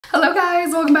Hello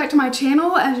guys, welcome back to my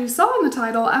channel. As you saw in the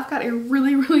title, I've got a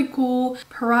really cool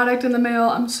product in the mail.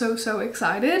 I'm so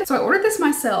excited. So I ordered this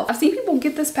myself. I've seen people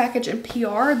get this package in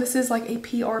PR. This is like a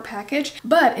PR package,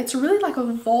 but it's really like a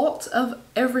vault of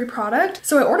every product.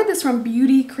 So I ordered this from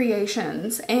Beauty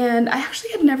Creations, and I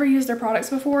actually had never used their products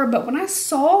before, but when I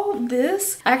saw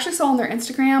this, I actually saw on their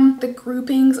Instagram the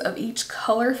groupings of each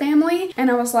color family, and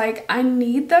I was like, I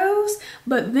need those.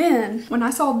 But then when I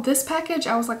saw this package,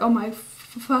 I was like, oh my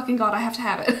fucking god, I have to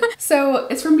have it. So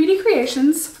it's from Beauty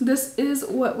Creations. This is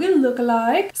what we look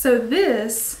like. So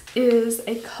this is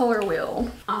a color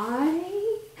wheel. I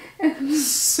am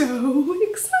so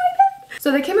excited.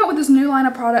 So they came out with this new line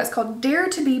of products called Dare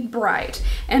to Be Bright,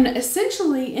 and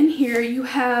essentially in here you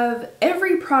have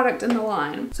every product in the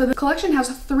line. So the collection has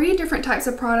 3 different types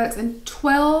of products in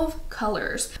 12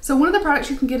 colors. So one of the products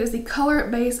you can get is the Color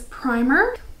Base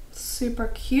Primer. Super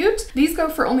cute. These go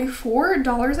for only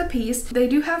 $4 a piece. They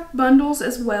do have bundles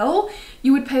as well.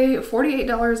 You would pay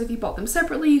 $48 if you bought them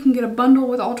separately. You can get a bundle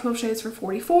with all 12 shades for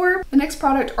 $44. The next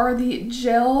product are the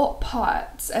gel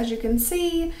pots. As you can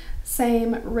see,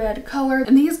 same red color,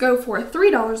 and these go for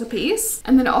 $3 a piece.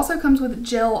 And then it also comes with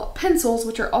gel pencils,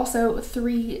 which are also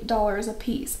 $3 a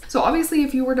piece. So obviously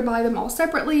if you were to buy them all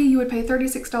separately, you would pay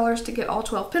 $36 to get all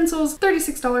 12 pencils,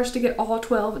 $36 to get all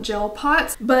 12 gel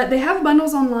pots. But they have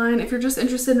bundles online. If you're just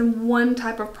interested in one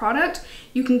type of product,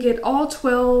 you can get all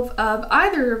 12 of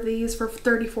either of these for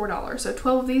 $34. So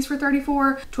 12 of these for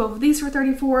 $34, 12 of these for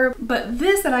 $34. But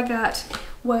this that I got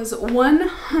was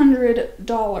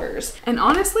 $100. And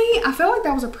honestly, I felt like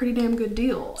that was a pretty damn good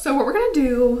deal. So what we're gonna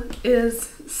do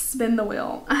is spin the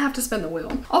wheel. I have to spin the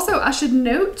wheel. Also, I should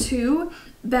note too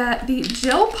that the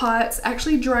gel pots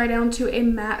actually dry down to a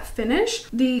matte finish.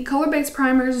 The color-based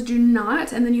primers do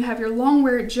not, and then you have your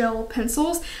longwear gel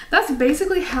pencils. That's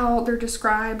basically how they're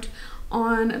described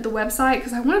on the website,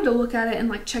 because I wanted to look at it and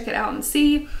like check it out and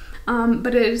see.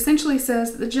 But it essentially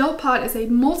says that the gel pot is a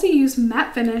multi-use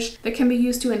matte finish that can be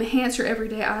used to enhance your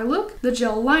everyday eye look. The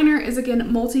gel liner is again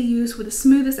multi-use with the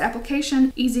smoothest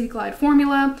application, easy to glide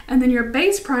formula. And then your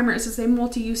base primer is just a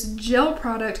multi-use gel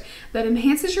product that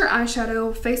enhances your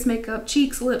eyeshadow, face makeup,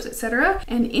 cheeks, lips, etc.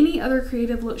 and any other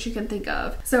creative looks you can think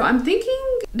of. So I'm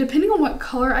thinking, depending on what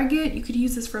color I get, you could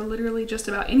use this for literally just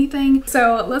about anything.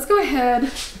 So let's go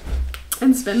ahead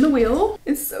and spin the wheel.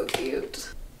 It's so cute.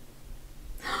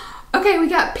 Okay, we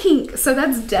got pink, so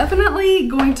that's definitely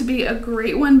going to be a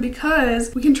great one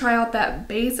because we can try out that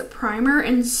base primer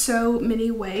in so many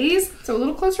ways. So a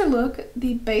little closer look,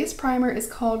 the base primer is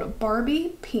called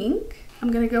Barbie Pink.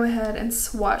 I'm gonna go ahead and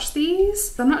swatch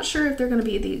these. I'm not sure if they're gonna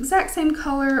be the exact same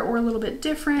color or a little bit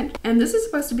different. And this is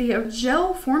supposed to be a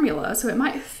gel formula, so it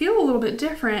might feel a little bit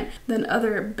different than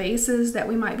other bases that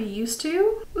we might be used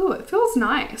to. Ooh, it feels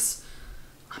nice.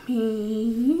 I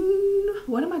mean,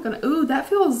 what am I gonna, ooh, that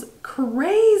feels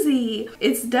crazy.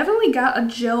 It's definitely got a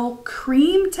gel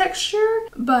cream texture,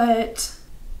 but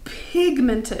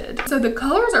pigmented. So the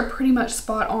colors are pretty much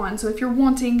spot on. So if you're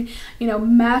wanting, you know,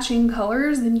 matching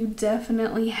colors, then you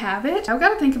definitely have it. I've got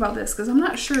to think about this because I'm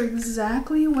not sure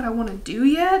exactly what I want to do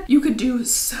yet. You could do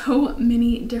so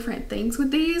many different things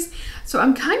with these. So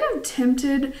I'm kind of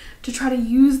tempted to try to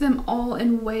use them all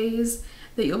in ways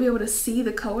that you'll be able to see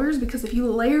the colors, because if you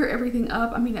layer everything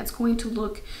up, I mean, it's going to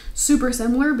look super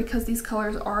similar because these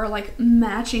colors are like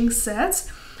matching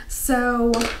sets.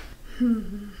 So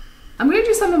I'm gonna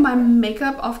do some of my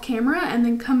makeup off camera and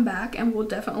then come back and we'll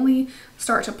definitely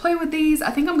start to play with these.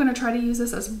 I think I'm gonna try to use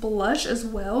this as blush as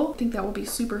well. I think that will be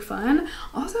super fun.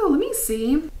 Also, let me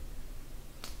see.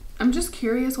 I'm just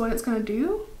curious what it's gonna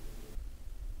do.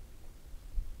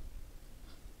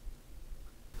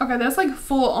 Okay, that's like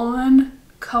full on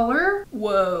color.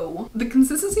 Whoa. The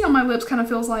consistency on my lips kind of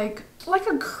feels like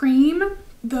a cream.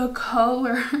 The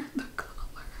color.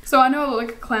 So I know I look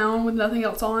like a clown with nothing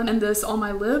else on and this on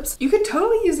my lips. You could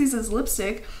totally use these as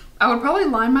lipstick. I would probably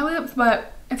line my lips,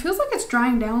 but it feels like it's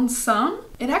drying down some.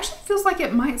 It actually feels like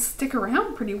it might stick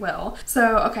around pretty well.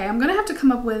 So, okay, I'm gonna have to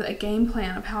come up with a game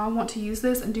plan of how I want to use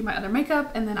this and do my other makeup,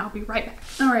 and then I'll be right back.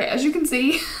 All right, as you can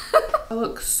see, I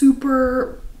look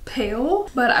super pale,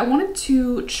 but I wanted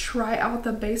to try out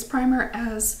the base primer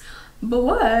as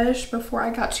blush before I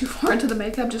got too far into the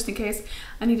makeup, just in case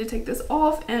I need to take this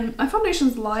off. And my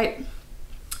foundation's light.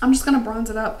 I'm just gonna bronze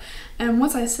it up, and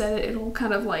once I set it, it'll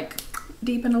kind of like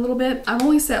deepen a little bit. I've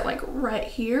only set like right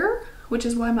here, which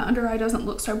is why my under eye doesn't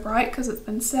look so bright, because it's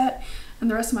been set and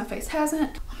the rest of my face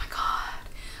hasn't. Oh my god,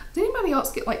 does anybody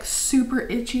else get like super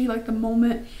itchy like the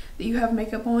moment that you have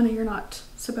makeup on and you're not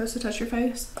supposed to touch your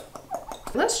face?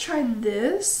 Let's try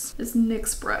this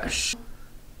NYX brush.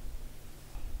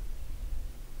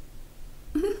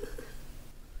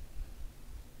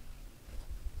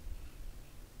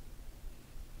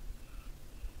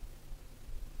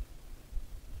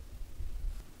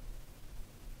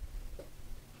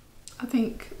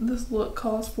 think this look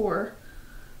calls for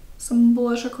some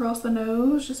blush across the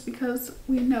nose just because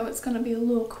we know it's going to be a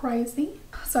little crazy.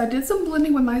 So I did some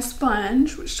blending with my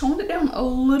sponge, which toned it down a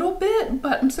little bit,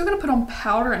 but I'm still going to put on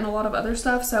powder and a lot of other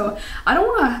stuff. So I don't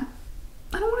want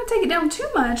to take it down too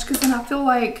much because then I feel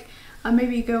like I may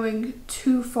be going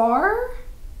too far.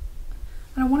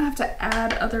 I don't want to have to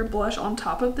add other blush on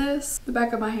top of this. The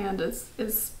back of my hand is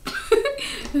it's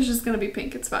just going to be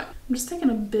pink. It's fine. I'm just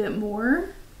taking a bit more.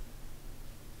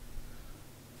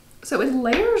 So it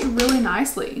layers really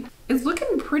nicely. It's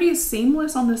looking pretty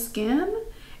seamless on the skin.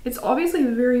 It's obviously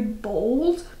very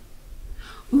bold.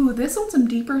 Ooh, this one's some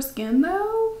deeper skin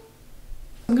though.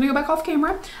 I'm gonna go back off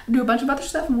camera, do a bunch of other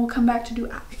stuff, and we'll come back to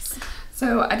do eyes.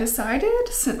 So I decided,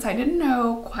 since I didn't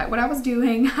know quite what I was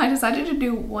doing, I decided to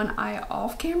do one eye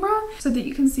off camera so that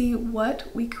you can see what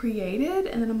we created,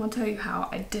 and then I'm gonna tell you how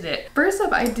I did it. First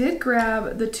up, I did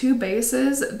grab the two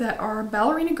bases that are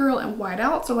Ballerina Girl and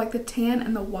Whiteout, so like the tan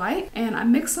and the white, and I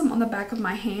mixed them on the back of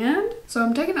my hand. So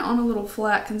I'm taking it on a little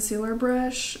flat concealer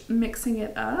brush, mixing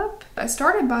it up. I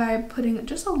started by putting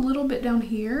just a little bit down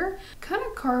here, kind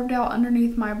of carved out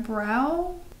underneath my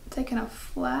brow, taking a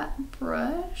flat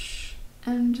brush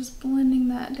and just blending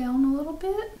that down a little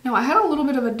bit. Now I had a little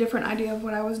bit of a different idea of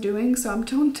what I was doing, so I'm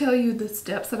going to tell you the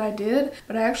steps that I did,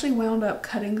 but I actually wound up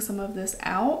cutting some of this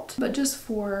out, but just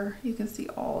for, you can see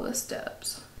all the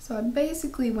steps. So I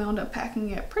basically wound up packing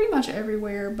it pretty much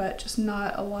everywhere, but just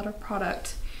not a lot of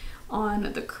product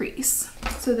on the crease.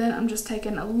 So then I'm just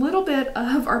taking a little bit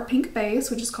of our pink base,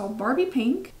 which is called Barbie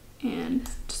Pink, and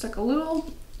just like a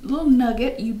little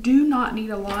nugget. You do not need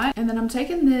a lot. And then I'm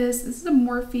taking this is a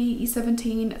Morphe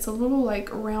E17. It's a little like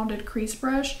rounded crease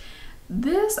brush.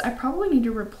 This I probably need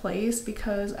to replace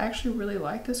because I actually really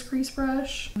like this crease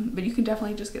brush, but you can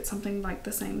definitely just get something like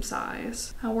the same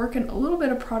size. I'm working a little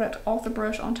bit of product off the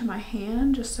brush onto my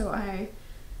hand just so I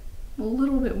a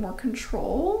little bit more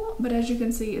control, but as you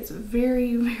can see it's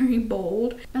very, very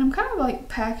bold, and I'm kind of like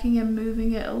packing and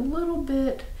moving it a little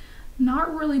bit.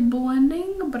 Not really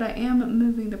blending, but I am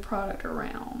moving the product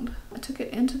around. I took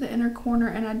it into the inner corner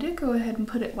and I did go ahead and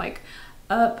put it like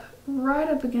up, right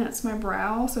up against my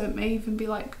brow, so it may even be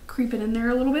like creeping in there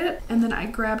a little bit. And then I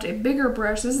grabbed a bigger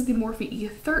brush. This is the Morphe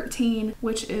E13,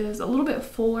 which is a little bit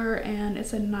fuller and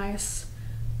it's a nice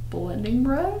blending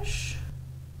brush.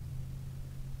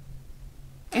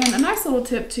 And a nice little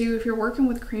tip too, if you're working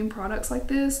with cream products like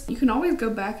this, you can always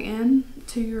go back in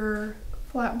to your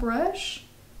flat brush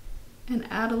and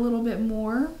add a little bit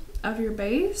more of your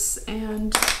base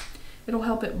and it'll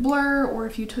help it blur, or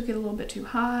if you took it a little bit too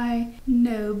high,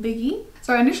 no biggie.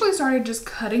 So I initially started just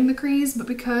cutting the crease, but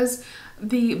because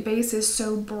the base is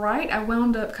so bright, I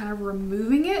wound up kind of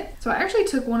removing it. So I actually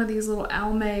took one of these little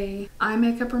Almay eye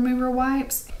makeup remover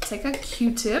wipes, take a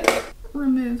Q-tip,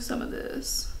 remove some of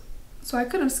this. So I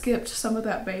could have skipped some of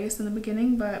that base in the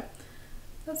beginning, but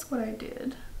that's what I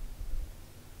did.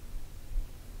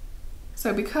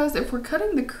 So because if we're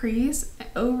cutting the crease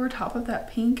over top of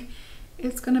that pink,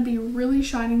 it's going to be really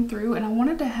shining through, and I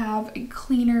wanted to have a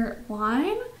cleaner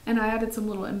line, and I added some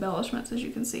little embellishments as you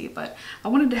can see, but I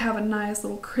wanted to have a nice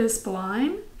little crisp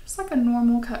line, just like a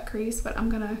normal cut crease, but I'm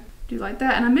going to do like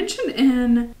that. And I mentioned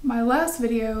in my last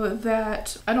video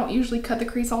that I don't usually cut the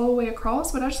crease all the way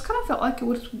across, but I just kind of felt like it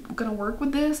was going to work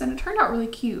with this, and it turned out really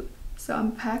cute. So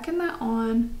I'm packing that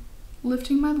on,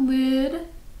 lifting my lid,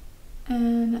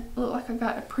 and it looked like I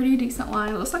got a pretty decent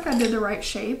line. It looks like I did the right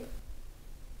shape.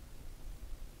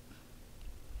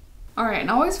 Alright,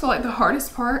 and I always feel like the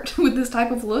hardest part with this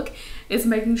type of look is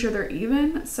making sure they're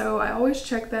even. So I always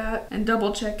check that and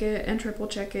double check it and triple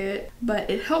check it. But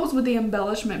it helps with the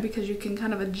embellishment because you can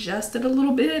kind of adjust it a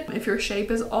little bit. If your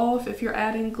shape is off, if you're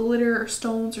adding glitter or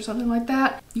stones or something like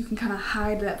that, you can kind of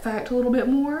hide that fact a little bit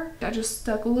more. I just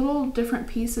stuck little different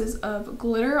pieces of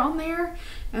glitter on there,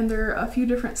 and they're a few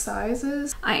different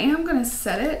sizes. I am going to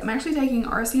set it. I'm actually taking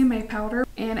RCMA powder,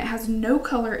 and it has no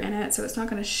color in it, so it's not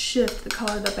going to shift the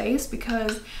color of the base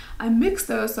because I mixed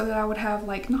those so that I would have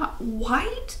like not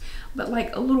white, but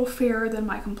like a little fairer than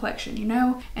my complexion, you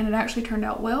know? And it actually turned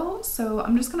out well, so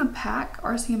I'm just gonna pack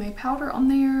RCMA powder on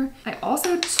there. I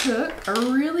also took a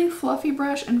really fluffy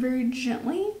brush and very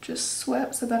gently just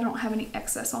swept so that I don't have any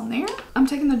excess on there. I'm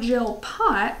taking the gel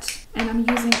pot and I'm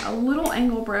using a little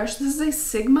angle brush. This is a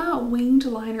Sigma winged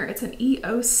liner. It's an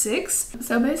E06.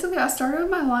 So basically I started with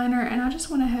my liner and I just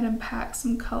went ahead and packed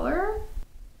some color.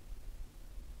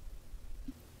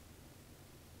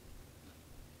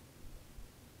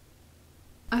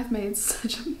 I've made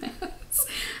such a mess.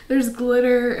 There's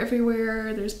glitter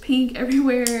everywhere, there's pink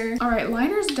everywhere. All right,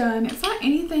 liner's done. It's not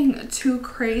anything too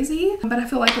crazy, but I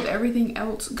feel like with everything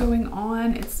else going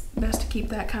on, it's best to keep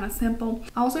that kind of simple.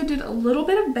 I also did a little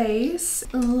bit of base,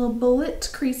 a little bullet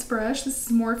crease brush. This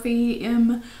is Morphe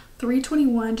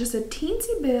M321, just a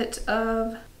teensy bit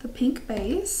of the pink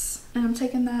base. And I'm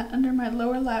taking that under my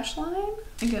lower lash line.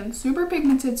 Again, super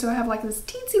pigmented, so I have like this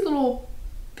teensy little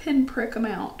pinprick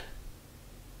amount.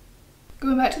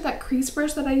 Going back to that crease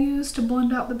brush that I used to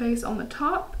blend out the base on the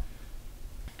top.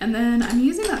 And then I'm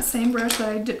using that same brush that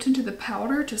I dipped into the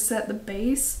powder to set the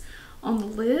base on the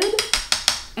lid.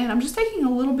 And I'm just taking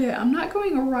a little bit, I'm not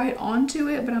going right onto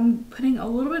it, but I'm putting a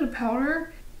little bit of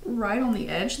powder right on the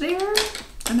edge there.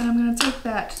 And then I'm gonna take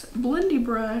that blendy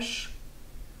brush,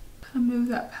 kind of move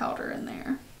that powder in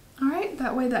there. All right,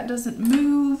 that way that doesn't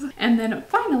move. And then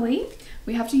finally,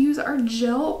 we have to use our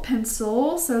gel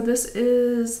pencil. So this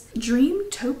is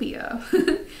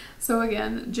Dreamtopia. So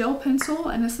again, gel pencil,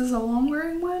 and this is a long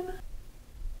wearing one.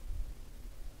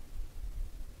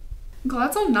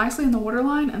 Glides on nicely in the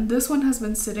waterline, and this one has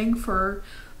been sitting for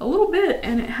a little bit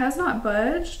and it has not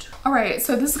budged. All right,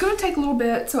 so this is gonna take a little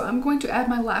bit, so I'm going to add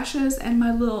my lashes and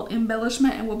my little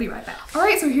embellishment and we'll be right back. All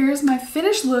right, so here's my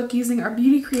finished look using our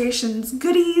Beauty Creations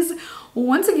goodies.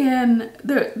 Once again,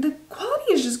 the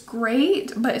quality is just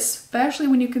great, but especially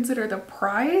when you consider the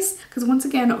price, because once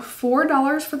again,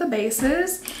 $4 for the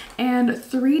bases and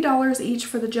 $3 each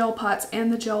for the gel pots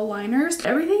and the gel liners.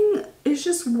 Everything is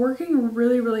just working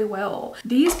really, really well.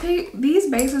 These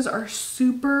bases are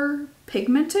super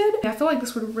pigmented. I feel like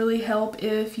this would really help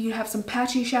if you have some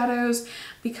patchy shadows,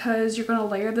 because you're going to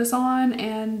layer this on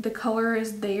and the color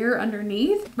is there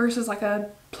underneath versus like a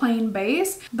plain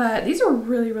base. But these are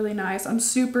really, really nice. I'm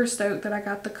super stoked that I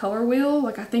got the color wheel.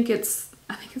 Like I think it's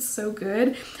so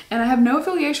good, and I have no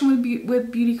affiliation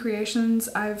with Beauty Creations.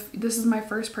 This is my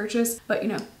first purchase, but you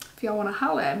know, if y'all want to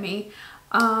holler at me.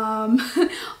 On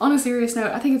a serious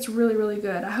note, I think it's really, really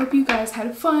good. I hope you guys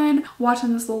had fun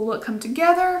watching this little look come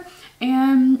together,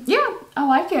 and yeah, I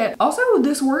like it. Also,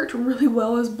 this worked really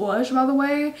well as blush, by the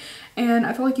way, and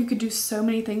I feel like you could do so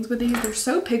many things with these. They're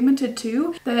so pigmented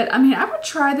too that, I mean, I would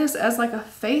try this as like a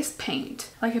face paint.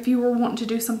 Like if you were wanting to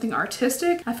do something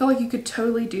artistic, I feel like you could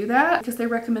totally do that, because they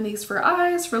recommend these for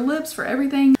eyes, for lips, for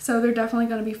everything. So they're definitely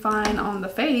going to be fine on the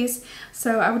face.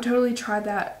 So I would totally try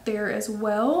that there as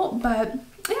well. But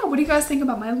yeah, what do you guys think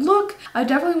about my look? I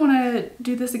definitely want to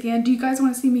do this again. Do you guys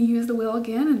want to see me use the wheel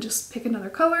again and just pick another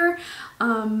color?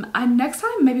 I next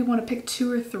time maybe want to pick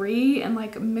 2 or 3 and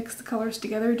like mix the colors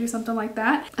together, do something like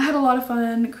that. I had a lot of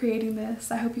fun creating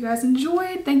this. I hope you guys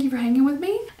enjoyed. Thank you for hanging with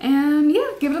me. And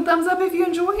yeah, give it a thumbs up if you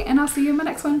enjoy, and I'll see you in my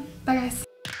next one. Bye guys.